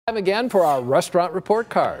Time again for our restaurant report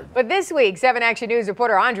card. But this week, 7 Action News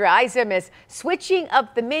reporter Andrea Isom is switching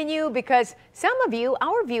up the menu because some of you,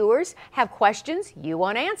 our viewers, have questions you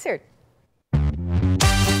want answered.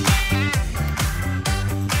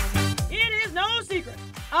 It is no secret,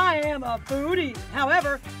 I am a foodie.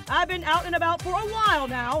 However, I've been out and about for a while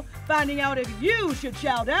now, finding out if you should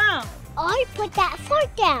chow down. I put that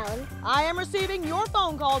fork down. I am receiving your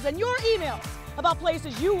phone calls and your emails about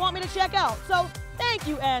places you want me to check out. So thank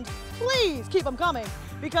you, and please keep them coming,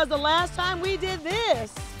 because the last time we did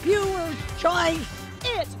this, viewer choice,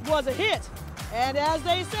 it was a hit. And as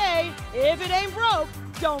they say, if it ain't broke,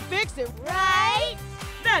 don't fix it, right?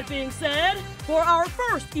 That being said, for our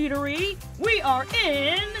first eatery, we are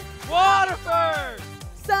in Waterford.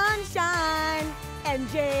 Sunshine and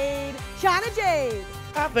Jade, China Jade.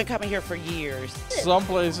 I've been coming here for years. Some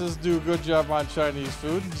places do a good job on Chinese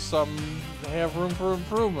food, and some have room for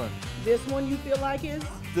improvement. This one you feel like is?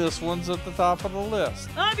 This one's at the top of the list.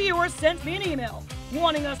 A viewer sent me an email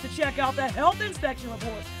wanting us to check out the health inspection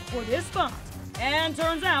report for this spot. And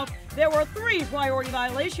turns out there were 3 priority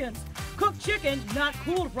violations. Cooked chicken not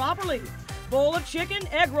cooled properly. Bowl of chicken,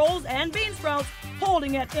 egg rolls, and bean sprouts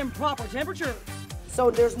holding at improper temperatures. So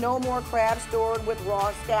there's no more crab stored with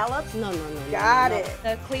raw scallops? No. Got it.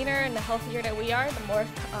 The cleaner and the healthier that we are, the more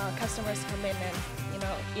customers come in and,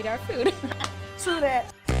 eat our food. True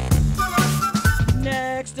that.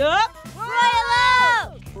 Next up,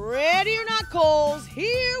 ready or not, Coles,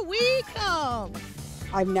 here we come.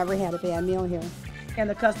 I've never had a bad meal here. And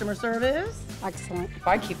the customer service? Excellent.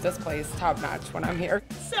 I keep this place top-notch when I'm here.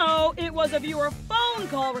 So it was a viewer phone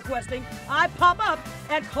call requesting I pop up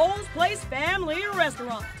at Cole's Place Family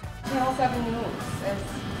Restaurant. Tell 7 News.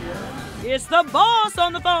 It's the boss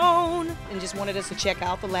on the phone. And just wanted us to check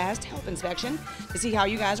out the last health inspection to see how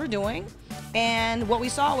you guys were doing. And what we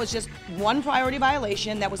saw was just one priority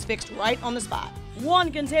violation that was fixed right on the spot.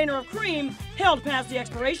 1 container of cream held past the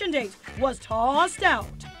expiration date was tossed out.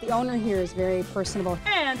 The owner here is very personable.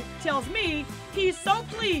 And tells me he's so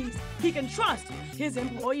pleased he can trust his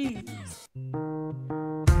employees.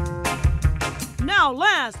 Now,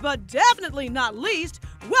 last but definitely not least,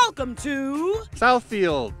 welcome to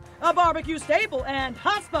Southfield. a barbecue staple and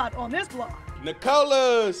hotspot on this block,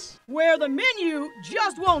 Nicola's, where the menu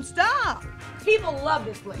just won't stop. People love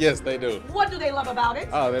this place. Yes, they do. What do they love about it?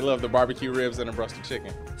 Oh, they love the barbecue ribs and the roasted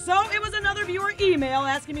chicken. So it was another viewer email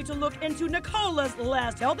asking me to look into Nicola's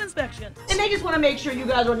last health inspection. And they just want to make sure you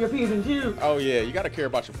guys are on your P's and Q's. Oh yeah, you gotta care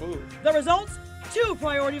about your food. The results? 2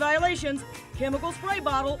 priority violations, chemical spray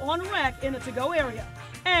bottle on rack in the to-go area,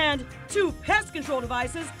 and 2 pest control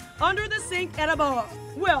devices under the sink at a bar.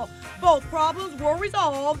 Well, both problems were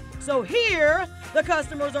resolved, so here the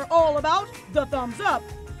customers are all about the thumbs up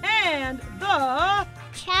and the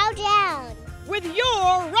Chow down. with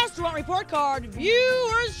your restaurant report card,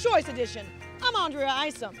 Viewer's Choice Edition. I'm Andrea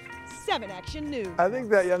Isom, 7 Action News. I think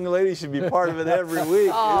that young lady should be part of it every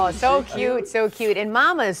week. Oh, so cute, so cute. And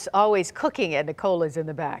Mama's always cooking at Nicola's in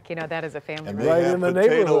the back. That is a family. And restaurant. they have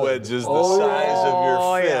potato wedges the size of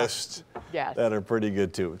your fist Yes. that are pretty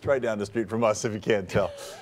good too. It's right down the street from us if you can't tell.